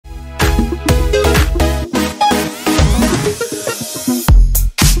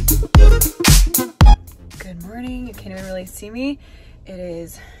really see me. It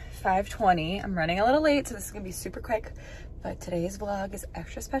is 5:20. I'm running a little late, so this is gonna be super quick. But today's vlog is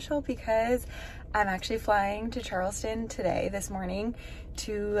extra special because I'm actually flying to Charleston today, this morning,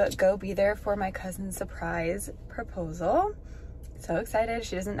 to go be there for my cousin's surprise proposal. So excited.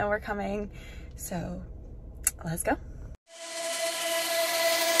 She doesn't know we're coming. So let's go.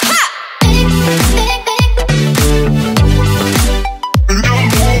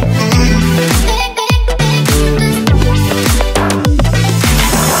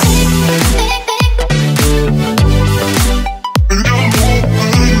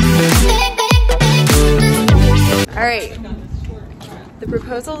 All right, the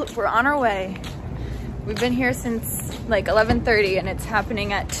proposal, we're on our way. We've been here since like 11:30 and it's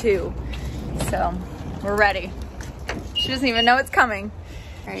happening at 2. So we're ready. She doesn't even know it's coming.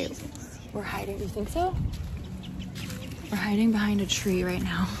 All right, we're hiding. You think so? We're hiding behind a tree right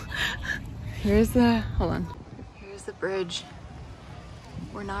now. Here's the, hold on. Here's the bridge.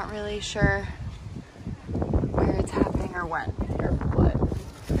 We're not really sure where it's happening or when or what.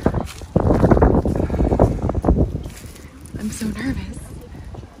 I'm so nervous.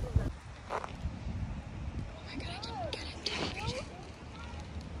 Oh my God, I didn't get it.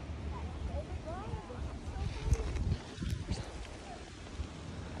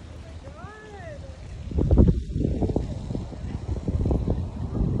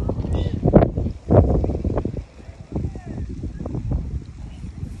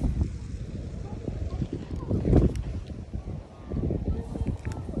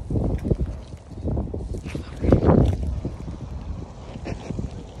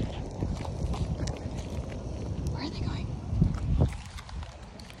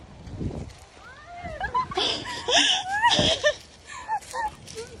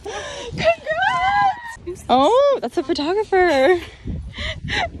 Oh, that's a photographer.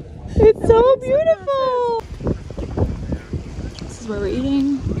 It's so beautiful. This is where we're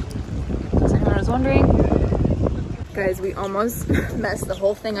eating. If anyone was wondering. Guys, we almost messed the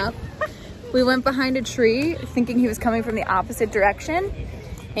whole thing up. We went behind a tree thinking he was coming from the opposite direction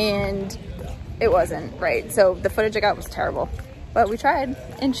and it wasn't right. So the footage I got was terrible, but we tried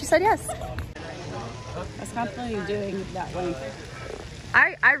and she said yes. That's not funny doing it that way.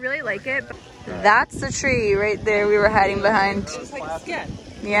 I really like it. But that's the tree right there we were hiding behind. It's like a sketch.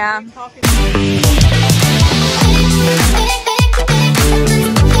 Yeah.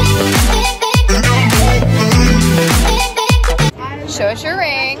 Show us your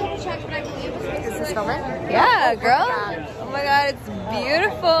ring. Is this filming? Yeah, girl. Oh my God, it's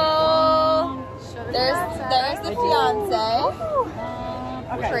beautiful. There's the fiance.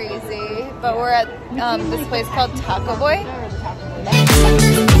 Crazy. But we're at this place called Taco Boy.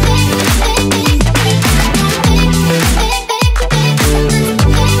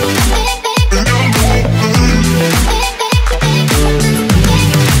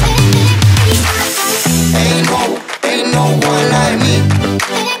 Ain't no one like me.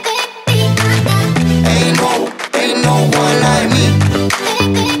 Ain't no one like me.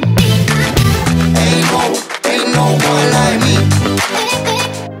 Ain't no one like me.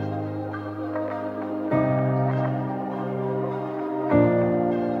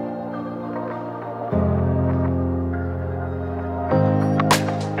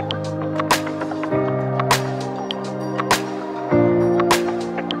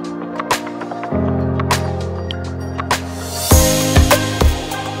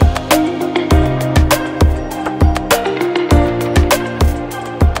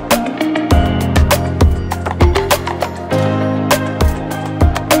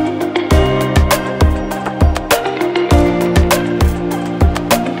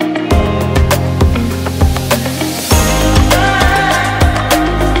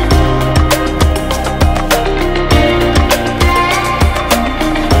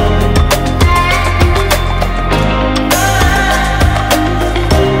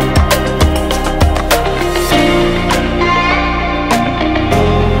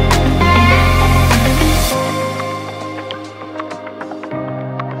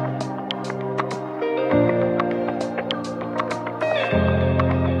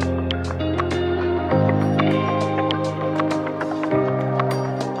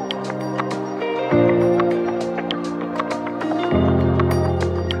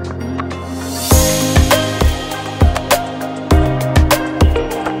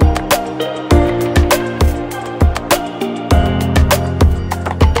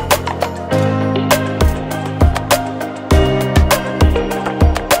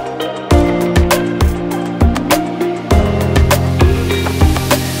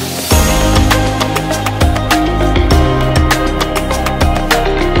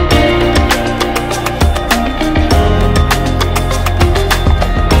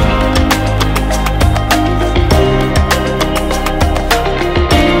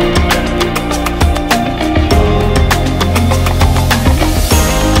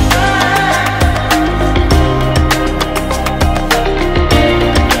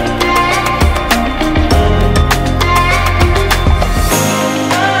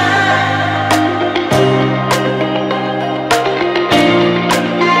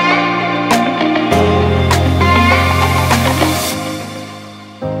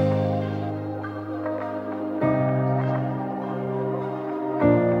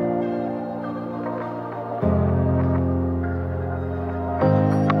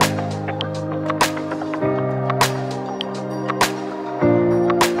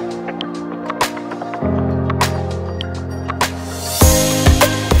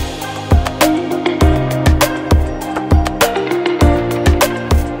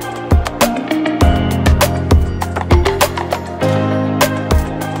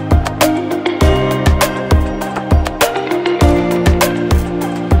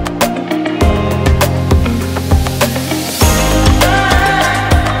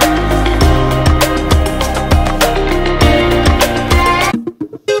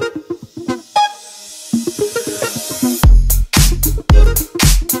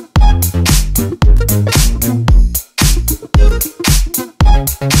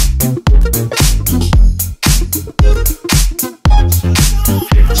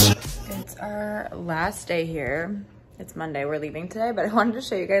 day here. It's Monday, we're leaving today, but I wanted to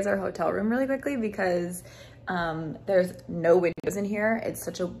show you guys our hotel room really quickly because there's no windows in here. It's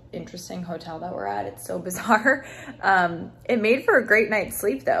such an interesting hotel that we're at. It's so bizarre. It made for a great night's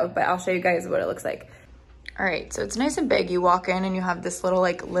sleep though, but I'll show you guys what it looks like. All right, so it's nice and big. You walk in and you have this little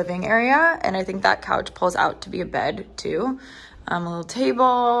like living area, and I think that couch pulls out to be a bed too. A little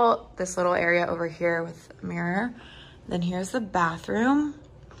table, this little area over here with a mirror. Then here's the bathroom.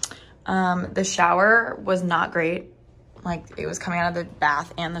 The shower was not great. Like it was coming out of the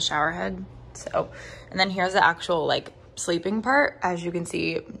bath and the shower head. So, and then here's the actual like sleeping part. As you can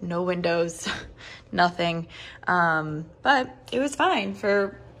see, no windows, nothing. But it was fine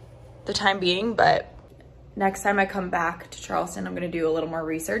for the time being, but next time I come back to Charleston, I'm gonna do a little more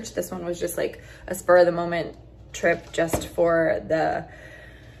research. This one was just like a spur of the moment trip just for the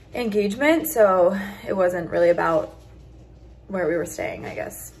engagement. So it wasn't really about where we were staying, I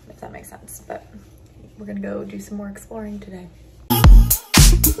guess, if that makes sense. But we're gonna go do some more exploring today.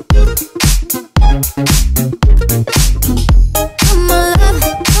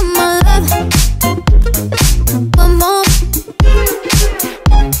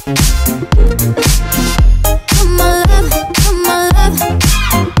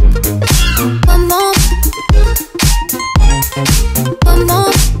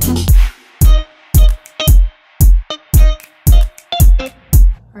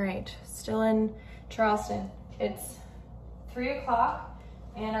 Still in Charleston. It's 3 o'clock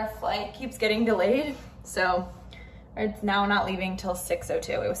and our flight keeps getting delayed. So it's now not leaving till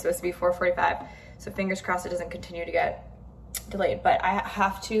 6:02. It was supposed to be 4:45. So fingers crossed it doesn't continue to get delayed. But I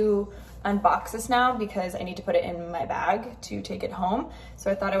have to unbox this now because I need to put it in my bag to take it home.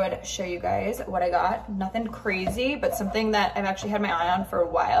 So I thought I would show you guys what I got. Nothing crazy, but something that I've actually had my eye on for a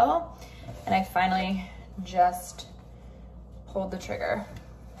while. And I finally just pulled the trigger.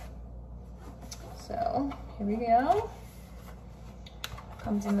 So here we go.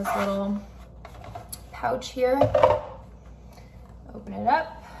 Comes in this little pouch here. Open it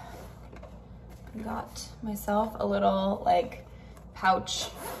up. Got myself a little like pouch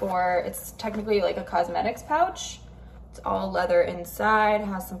for, it's technically like a cosmetics pouch. It's all leather inside,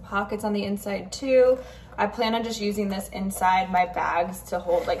 has some pockets on the inside too. I plan on just using this inside my bags to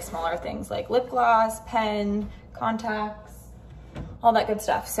hold like smaller things like lip gloss, pen, contacts, all that good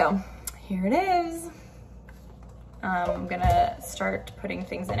stuff. So here it is. I'm gonna start putting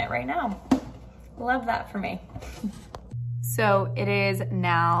things in it right now. Love that for me. So it is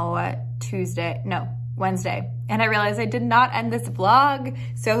now Wednesday. And I realized I did not end this vlog.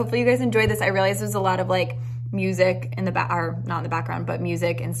 So hopefully you guys enjoyed this. I realized there's a lot of like music in the or not in the background, but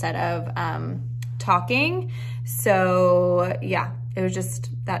music instead of talking. So yeah, it was just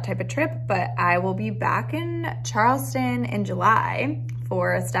that type of trip, but I will be back in Charleston in July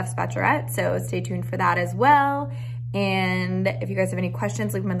for Steph's Bachelorette, so stay tuned for that as well. And if you guys have any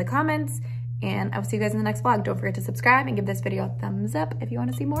questions, leave them in the comments, and I will see you guys in the next vlog. Don't forget to subscribe and give this video a thumbs up if you want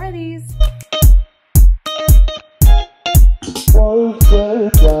to see more of these.